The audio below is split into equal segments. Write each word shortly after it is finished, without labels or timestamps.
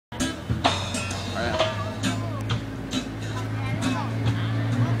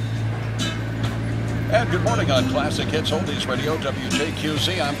Good morning on Classic Hits Oldies Radio,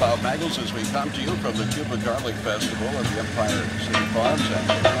 WJQZ. I'm Bob Magles as we come to you from the Cuba Garlic Festival at the Empire City Farms.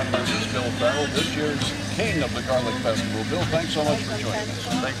 And this is Bill Farrell, this year's king of the Garlic Festival. Bill, thanks so much for joining us.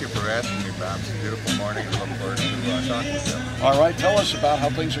 Thank you for asking me, Bob. It's a beautiful morning and look forward to talking to you. All right, tell us about how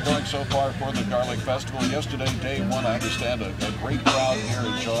things are going so far for the Garlic Festival. Yesterday, day one, I understand a great crowd here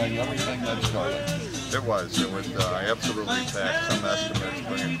enjoying everything that's garlic. It was absolutely packed. Some estimates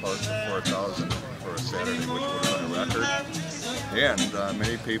bringing close to 4,000 for a Saturday, which would have been a record. And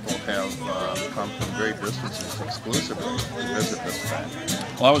many people have come from great distances exclusively to visit this event.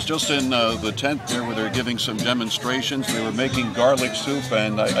 Well, I was just in the tent there where they're giving some demonstrations. They were making garlic soup,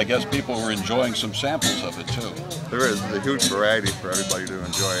 and I guess people were enjoying some samples of it too. There is a huge variety for everybody to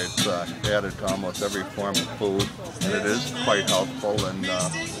enjoy. It's added to almost every form of food, and it is quite healthful. And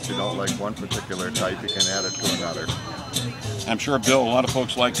if you don't like one particular type, you can add it to another. I'm sure, Bill, a lot of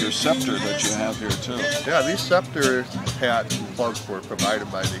folks like your scepter that you have here too. Yeah, these scepter hats and cloaks were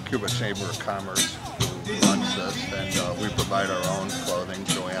provided by the Cuba Chamber of Commerce, who runs this, and we provide our own clothing,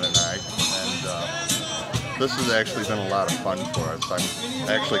 Joanne and I. And this has actually been a lot of fun for us. I'm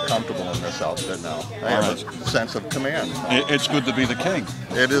actually comfortable in this outfit now. I have a sense of command. It's good to be the king.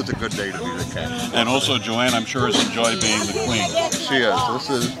 It is a good day to be the king. And also, Joanne, I'm sure, has enjoyed being the queen. She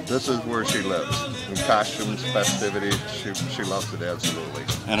is. This is where she lives. In costumes, festivities, she loves it absolutely.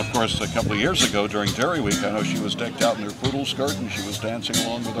 And of course, a couple of years ago during Dairy Week, I know she was decked out in her poodle skirt and she was dancing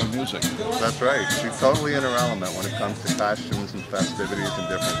along with our music. That's right. She's totally in her element when it comes to costumes and festivities and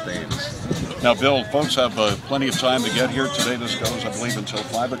different themes. Now, Bill, folks have plenty of time to get here today. This goes, I believe, until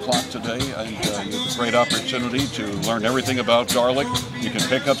 5 o'clock today, and you have a great opportunity to learn everything about garlic. You can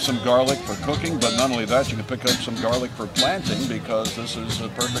pick up some garlic for cooking, but not only that, you can pick up some garlic for planting, because this is a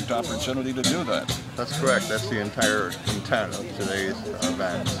perfect opportunity to do that. That's correct. That's the entire intent of today's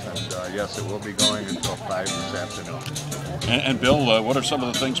event. And yes, it will be going until 5 this afternoon. And Bill, what are some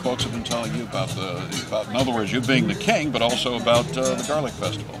of the things folks have been telling you about in other words, you being the king, but also about the Garlic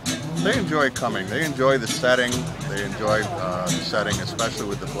Festival? They enjoy coming. They enjoy the setting. They enjoy the setting, especially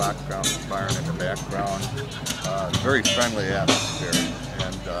with the black barn in the background. Very friendly atmosphere,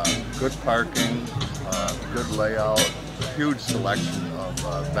 and good parking, good layout, huge selection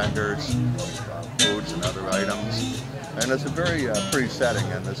of vendors, foods and other items. And it's a very pretty setting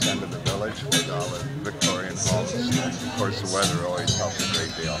in this end of the village with all the Victorian homes. And of course, the weather always helps a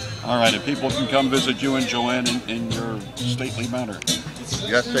great deal. All right, and people can come visit you and Joanne in your stately manner.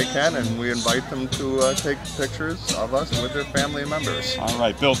 Yes, they can, and we invite them to take pictures of us with their family members. All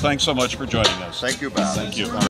right, Bill, thanks so much for joining us. Thank you, Bob. Thank you.